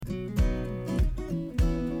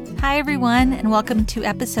Hi, everyone, and welcome to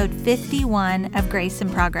episode 51 of Grace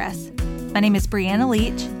in Progress. My name is Briana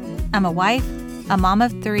Leach. I'm a wife, a mom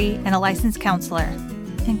of 3, and a licensed counselor.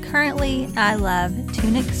 And currently, I love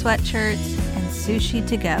tunic sweatshirts and sushi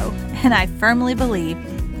to go. And I firmly believe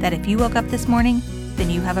that if you woke up this morning,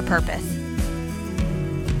 then you have a purpose.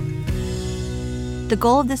 The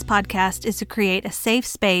goal of this podcast is to create a safe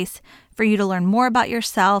space for you to learn more about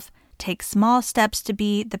yourself, take small steps to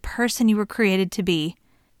be the person you were created to be,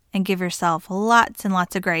 and give yourself lots and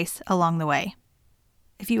lots of grace along the way.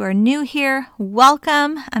 If you are new here,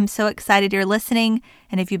 welcome. I'm so excited you're listening.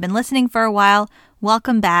 And if you've been listening for a while,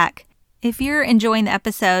 welcome back. If you're enjoying the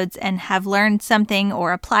episodes and have learned something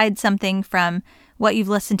or applied something from what you've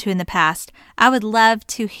listened to in the past, I would love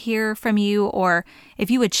to hear from you, or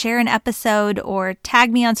if you would share an episode or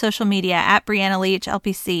tag me on social media at Briana Leach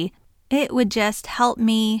LPC. It would just help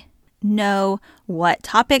me know what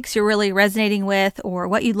topics you're really resonating with or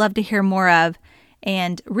what you'd love to hear more of.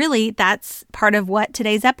 And really, that's part of what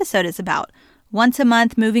today's episode is about. Once a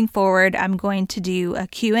month moving forward, I'm going to do a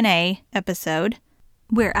Q&A episode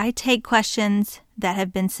where I take questions that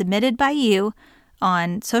have been submitted by you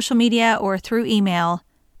on social media or through email,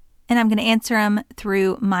 and I'm going to answer them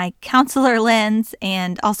through my counselor lens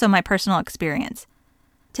and also my personal experience.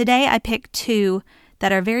 Today, I picked 2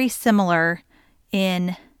 that are very similar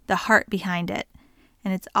in the heart behind it,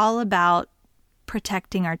 and it's all about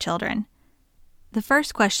protecting our children. The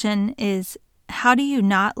first question is, how do you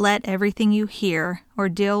not let everything you hear or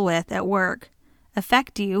deal with at work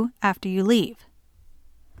affect you after you leave?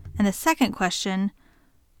 And the second question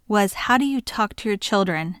was, how do you talk to your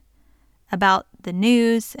children about the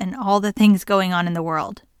news and all the things going on in the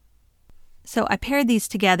world? So I paired these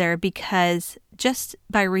together because just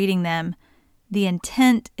by reading them, the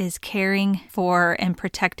intent is caring for and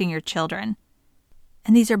protecting your children.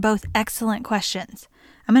 And these are both excellent questions.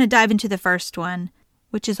 I'm going to dive into the first one,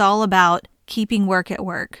 which is all about keeping work at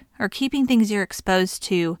work, or keeping things you're exposed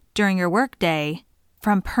to during your work day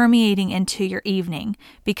from permeating into your evening,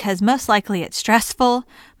 because most likely it's stressful,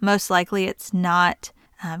 most likely it's not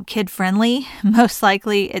kid-friendly, most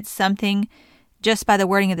likely it's something, just by the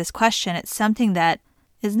wording of this question, it's something that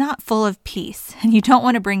is not full of peace, and you don't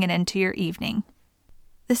want to bring it into your evening.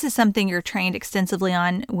 This is something you're trained extensively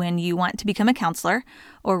on when you want to become a counselor,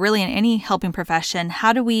 or really in any helping profession.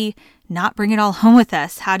 How do we not bring it all home with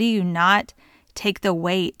us? How do you not take the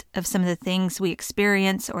weight of some of the things we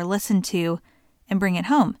experience or listen to and bring it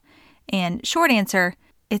home? And short answer,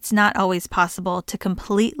 it's not always possible to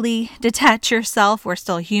completely detach yourself. We're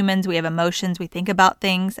still humans. We have emotions. We think about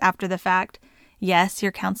things after the fact. Yes,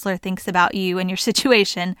 your counselor thinks about you and your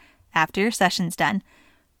situation after your session's done.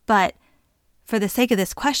 But for the sake of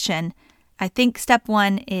this question, I think step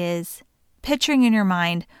 1 is picturing in your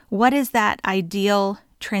mind, what is that ideal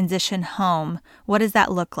transition home? What does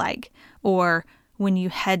that look like? Or when you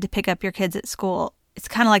head to pick up your kids at school, it's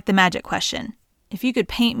kind of like the magic question. If you could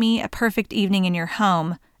paint me a perfect evening in your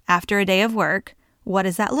home after a day of work, what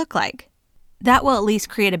does that look like? That will at least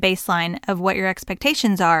create a baseline of what your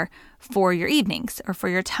expectations are for your evenings or for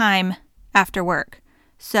your time after work.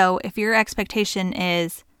 So if your expectation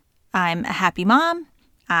is, I'm a happy mom,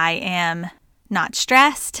 I am not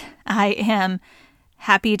stressed, I am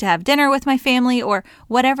happy to have dinner with my family, or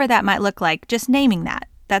whatever that might look like, just naming that.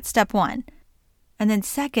 That's step 1. And then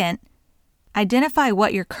second, identify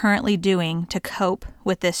what you're currently doing to cope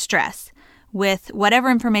with this stress, with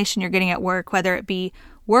whatever information you're getting at work, whether it be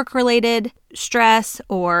work-related stress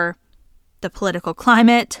or the political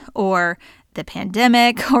climate or the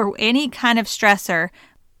pandemic or any kind of stressor.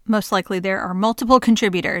 Most likely there are multiple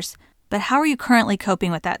contributors, but how are you currently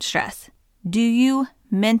coping with that stress? Do you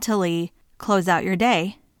mentally close out your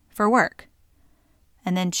day for work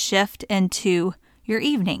and then shift into your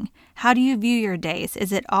evening? How do you view your days?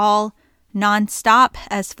 Is it all nonstop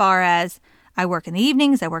as far as I work in the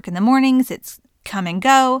evenings, I work in the mornings, it's come and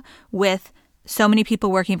go? With so many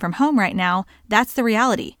people working from home right now, that's the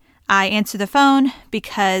reality. I answer the phone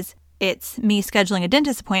because it's me scheduling a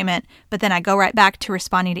dentist appointment, but then I go right back to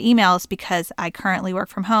responding to emails because I currently work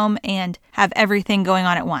from home and have everything going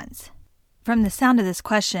on at once. From the sound of this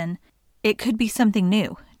question, it could be something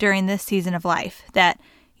new during this season of life that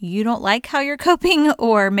you don't like how you're coping,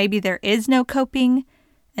 or maybe there is no coping.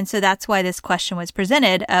 And so that's why this question was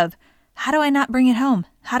presented of, how do I not bring it home?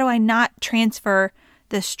 How do I not transfer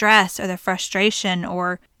the stress or the frustration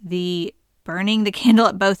or the burning the candle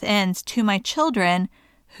at both ends to my children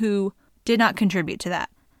who did not contribute to that?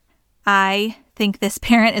 I think this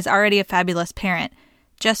parent is already a fabulous parent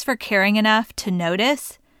just for caring enough to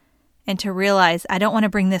notice and to realize, I don't want to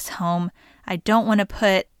bring this home. I don't want to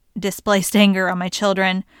put displaced anger on my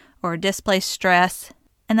children or displaced stress,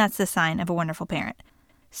 and that's the sign of a wonderful parent.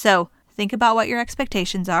 So think about what your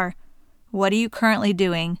expectations are, what are you currently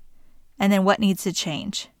doing, and then what needs to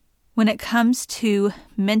change. When it comes to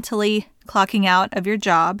mentally clocking out of your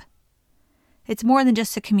job, it's more than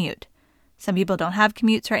just a commute. Some people don't have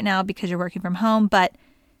commutes right now because you're working from home, but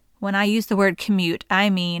when I use the word commute, I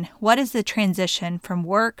mean, what is the transition from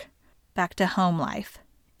work back to home life?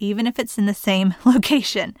 Even if it's in the same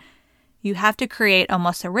location, you have to create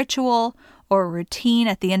almost a ritual or a routine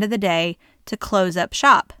at the end of the day to close up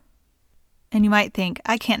shop. And you might think,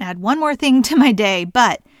 I can't add one more thing to my day,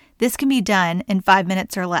 but this can be done in 5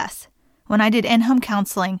 minutes or less. When I did in-home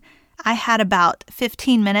counseling, I had about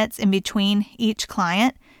 15 minutes in between each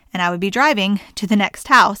client, and I would be driving to the next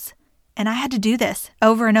house. And I had to do this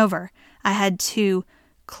over and over. I had to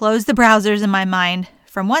close the browsers in my mind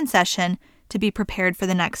from one session to be prepared for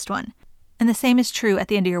the next one. And the same is true at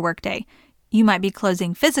the end of your workday. You might be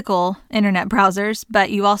closing physical internet browsers,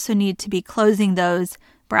 but you also need to be closing those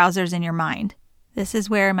browsers in your mind. This is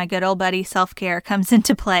where my good old buddy self-care comes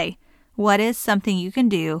into play. What is something you can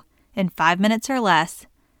do in 5 minutes or less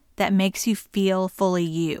that makes you feel fully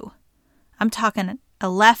you? I'm talking a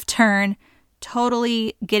left turn,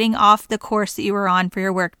 totally getting off the course that you were on for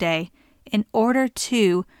your workday in order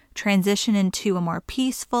to transition into a more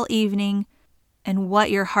peaceful evening and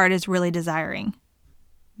what your heart is really desiring.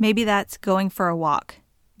 Maybe that's going for a walk,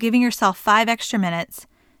 giving yourself 5 extra minutes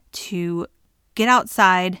to get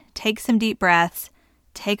outside, take some deep breaths,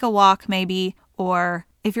 take a walk maybe, or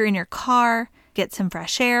if you're in your car, get some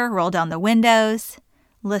fresh air, roll down the windows,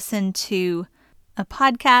 listen to a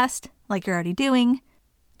podcast like you're already doing.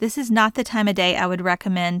 This is not the time of day I would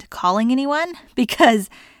recommend calling anyone because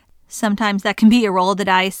sometimes that can be a roll of the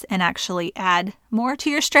dice and actually add more to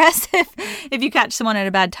your stress if you catch someone at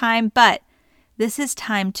a bad time. But this is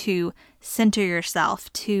time to center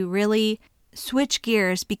yourself, to really switch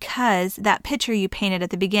gears, because that picture you painted at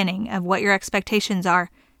the beginning of what your expectations are,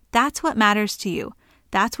 that's what matters to you.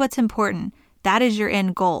 That's what's important. That is your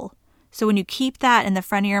end goal. So when you keep that in the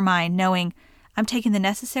front of your mind, knowing I'm taking the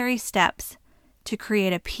necessary steps to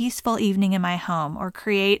create a peaceful evening in my home or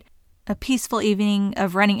create a peaceful evening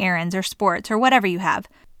of running errands or sports or whatever you have.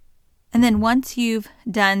 And then once you've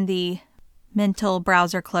done the mental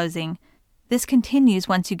browser closing, this continues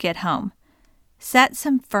once you get home. Set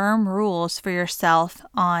some firm rules for yourself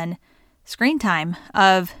on screen time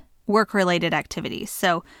of work-related activities.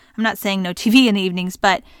 So I'm not saying no TV in the evenings,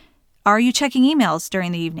 but are you checking emails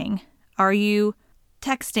during the evening? Are you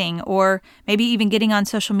texting or maybe even getting on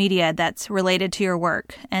social media that's related to your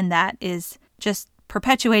work and that is just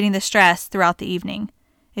perpetuating the stress throughout the evening?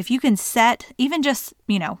 If you can set even just,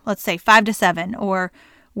 let's say 5 to 7 or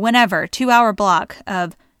whenever, 2-hour block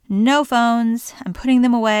of no phones, I'm putting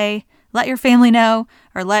them away, let your family know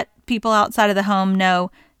or let people outside of the home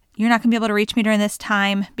know you're not going to be able to reach me during this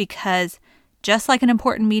time because just like an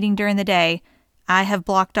important meeting during the day, I have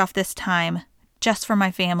blocked off this time just for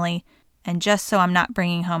my family and just so I'm not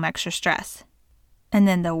bringing home extra stress. And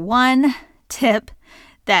then the one tip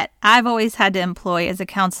that I've always had to employ as a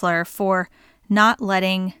counselor for not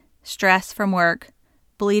letting stress from work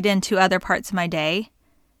bleed into other parts of my day,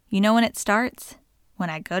 you know when it starts? When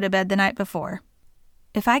I go to bed the night before.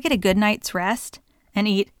 If I get a good night's rest and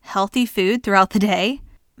eat healthy food throughout the day,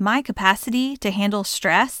 my capacity to handle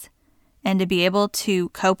stress and to be able to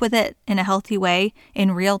cope with it in a healthy way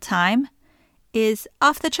in real time is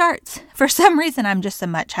off the charts. For some reason, I'm just a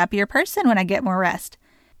much happier person when I get more rest.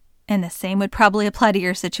 And the same would probably apply to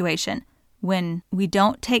your situation. When we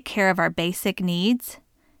don't take care of our basic needs,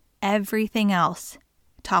 everything else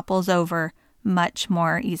topples over much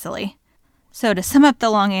more easily. So to sum up the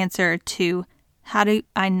long answer to how do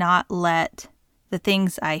I not let the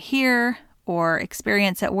things I hear or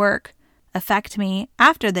experience at work affect me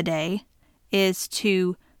after the day is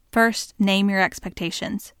to first name your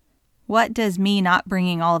expectations. What does me not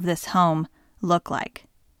bringing all of this home look like?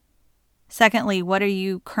 Secondly, what are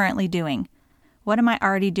you currently doing? What am I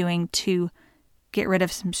already doing to get rid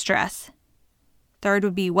of some stress? Third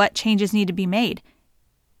would be what changes need to be made?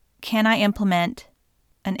 Can I implement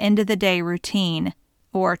an end-of-the-day routine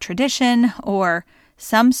or tradition or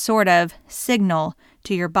some sort of signal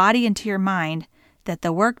to your body and to your mind that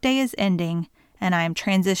the workday is ending and I am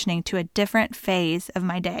transitioning to a different phase of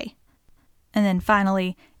my day? And then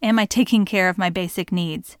finally, am I taking care of my basic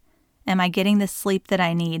needs? Am I getting the sleep that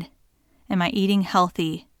I need? Am I eating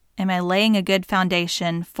healthy? Am I laying a good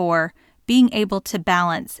foundation for being able to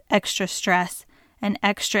balance extra stress and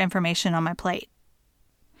extra information on my plate?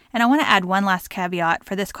 And I want to add one last caveat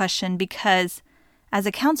for this question because as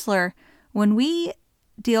a counselor, when we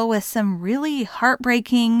deal with some really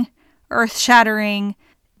heartbreaking, earth-shattering,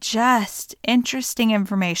 just interesting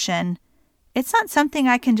information, it's not something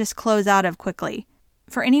I can just close out of quickly.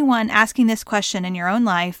 For anyone asking this question in your own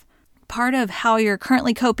life, part of how you're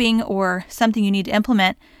currently coping or something you need to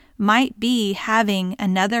implement might be having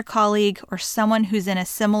another colleague or someone who's in a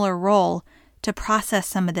similar role to process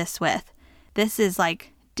some of this with. This is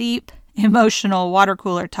like deep, emotional water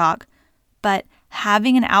cooler talk, but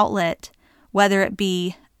having an outlet, whether it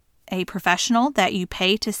be a professional that you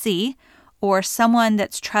pay to see or someone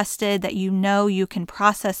that's trusted that you know you can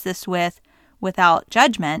process this with without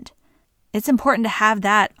judgment, it's important to have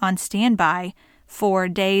that on standby for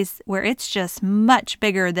days where it's just much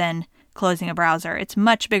bigger than closing a browser. It's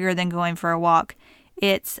much bigger than going for a walk.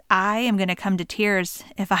 I am going to come to tears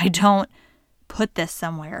if I don't put this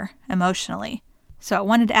somewhere emotionally. So I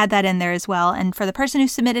wanted to add that in there as well. And for the person who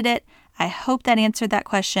submitted it, I hope that answered that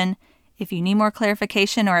question. If you need more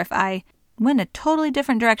clarification or if I went a totally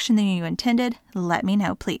different direction than you intended, let me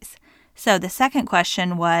know, please. So the second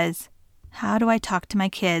question was, how do I talk to my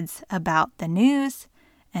kids about the news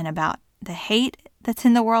and about the hate that's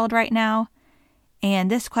in the world right now?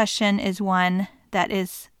 And this question is one that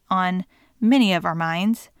is on many of our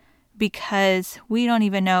minds because we don't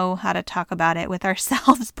even know how to talk about it with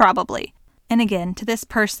ourselves probably. And again, to this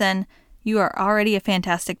person, you are already a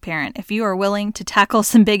fantastic parent. If you are willing to tackle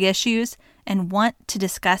some big issues and want to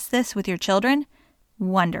discuss this with your children,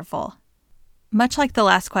 wonderful. Much like the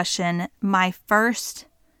last question, my first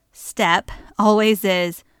step always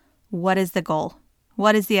is, what is the goal?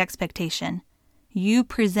 What is the expectation? You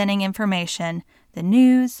presenting information, the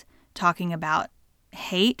news, talking about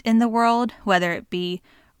hate in the world, whether it be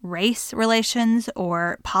race relations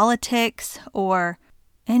or politics or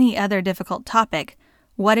any other difficult topic.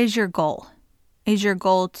 What is your goal? Is your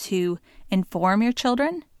goal to inform your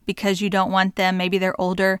children because you don't want them, maybe they're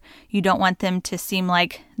older, you don't want them to seem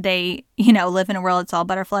like they, live in a world that's all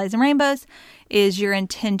butterflies and rainbows? Is your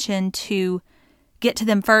intention to get to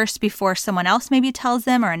them first before someone else maybe tells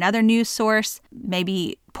them or another news source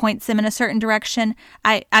maybe points them in a certain direction?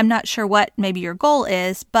 I'm not sure what maybe your goal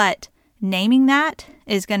is, but naming that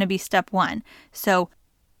is going to be step one. So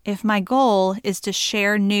if my goal is to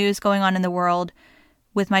share news going on in the world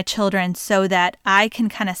with my children so that I can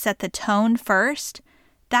kind of set the tone first,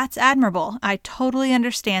 that's admirable. I totally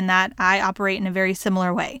understand that. I operate in a very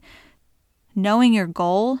similar way. Knowing your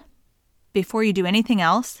goal before you do anything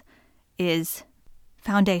else is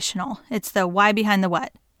foundational. It's the why behind the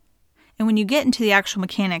what. And when you get into the actual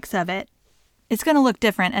mechanics of it, it's going to look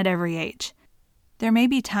different at every age. There may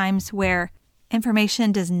be times where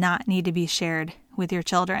information does not need to be shared with your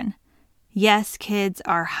children. Yes, kids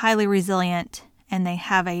are highly resilient and they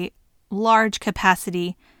have a large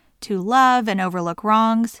capacity to love and overlook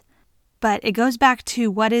wrongs, but it goes back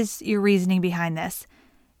to what is your reasoning behind this?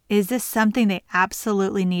 Is this something they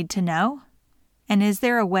absolutely need to know? And is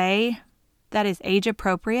there a way that is age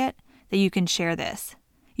appropriate that you can share this?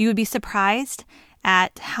 You would be surprised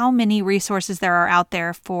at how many resources there are out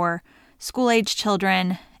there for school-age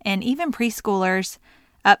children and even preschoolers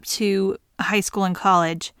up to high school and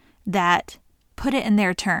college that put it in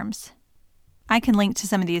their terms. I can link to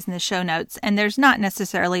some of these in the show notes, and there's not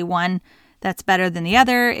necessarily one that's better than the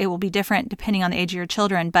other. It will be different depending on the age of your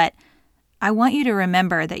children, but I want you to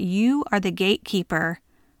remember that you are the gatekeeper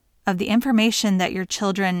of the information that your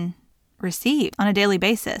children receive on a daily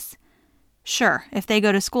basis. Sure, if they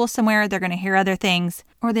go to school somewhere, they're going to hear other things,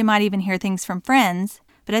 or they might even hear things from friends,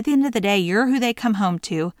 but at the end of the day, you're who they come home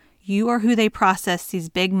to. You are who they process these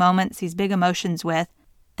big moments, these big emotions with,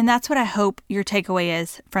 and that's what I hope your takeaway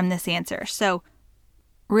is from this answer. So,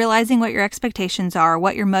 realizing what your expectations are,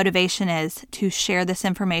 what your motivation is to share this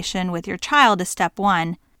information with your child is step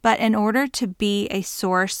one, but in order to be a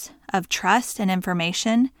source of trust and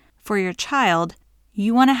information for your child,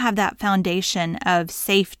 you want to have that foundation of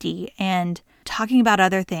safety and talking about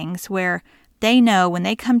other things where they know when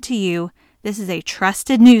they come to you, this is a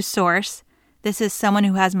trusted news source, this is someone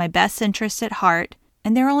who has my best interest at heart,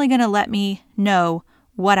 and they're only going to let me know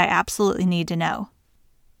what I absolutely need to know.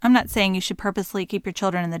 I'm not saying you should purposely keep your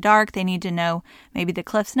children in the dark. They need to know maybe the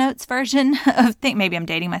Cliff's Notes version of things. Maybe I'm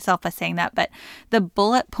dating myself by saying that, but the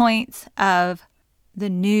bullet points of the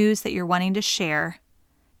news that you're wanting to share,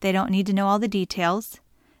 they don't need to know all the details.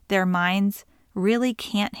 Their minds really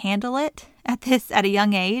can't handle it at a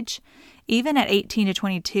young age. Even at 18 to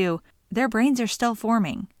 22, their brains are still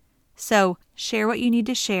forming. So share what you need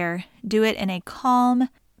to share. Do it in a calm,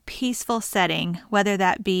 peaceful setting, whether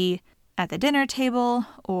that be at the dinner table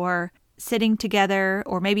or sitting together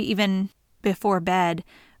or maybe even before bed,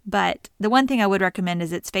 But the one thing I would recommend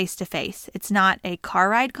is it's face-to-face. It's not a car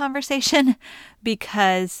ride conversation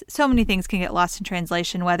because so many things can get lost in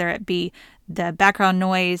translation, whether it be the background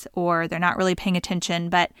noise or they're not really paying attention.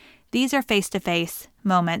 But these are face-to-face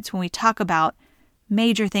moments when we talk about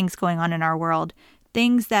major things going on in our world,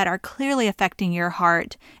 things that are clearly affecting your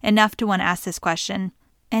heart enough to want to ask this question.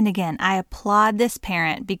 And again, I applaud this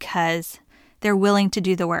parent because they're willing to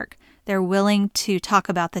do the work. They're willing to talk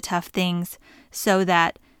about the tough things so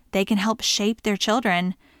that they can help shape their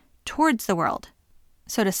children towards the world.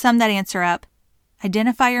 So to sum that answer up,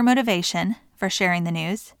 identify your motivation for sharing the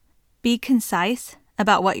news. Be concise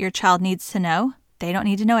about what your child needs to know. They don't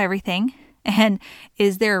need to know everything. And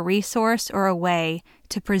is there a resource or a way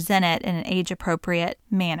to present it in an age-appropriate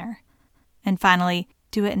manner? And finally,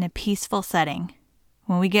 do it in a peaceful setting.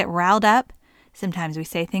 When we get riled up, sometimes we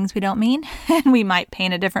say things we don't mean, and we might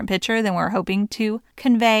paint a different picture than we're hoping to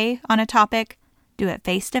convey on a topic. Do it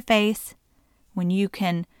face-to-face. When you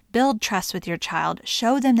can build trust with your child,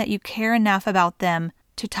 show them that you care enough about them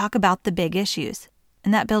to talk about the big issues.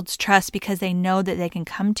 And that builds trust because they know that they can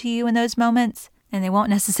come to you in those moments, and they won't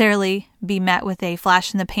necessarily be met with a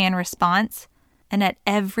flash-in-the-pan response. And at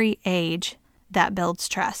every age, that builds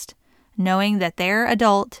trust. Knowing that their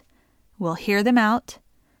adult will hear them out,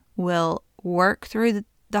 will work through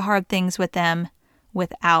the hard things with them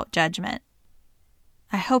without judgment.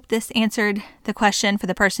 I hope this answered the question for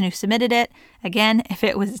the person who submitted it. Again, if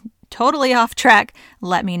it was totally off track,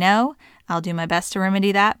 let me know. I'll do my best to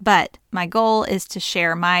remedy that. But my goal is to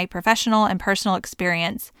share my professional and personal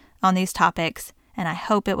experience on these topics, and I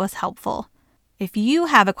hope it was helpful. If you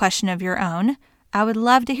have a question of your own, I would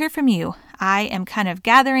love to hear from you. I am kind of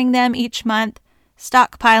gathering them each month,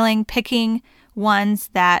 stockpiling, picking ones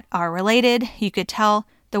that are related. You could tell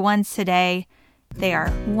the ones today, they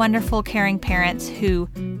are wonderful, caring parents who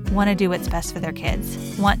want to do what's best for their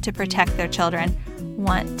kids, want to protect their children,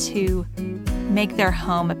 want to make their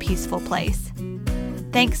home a peaceful place.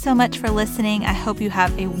 Thanks so much for listening. I hope you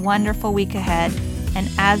have a wonderful week ahead. And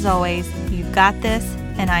as always, you've got this,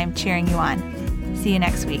 and I'm cheering you on. See you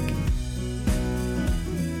next week.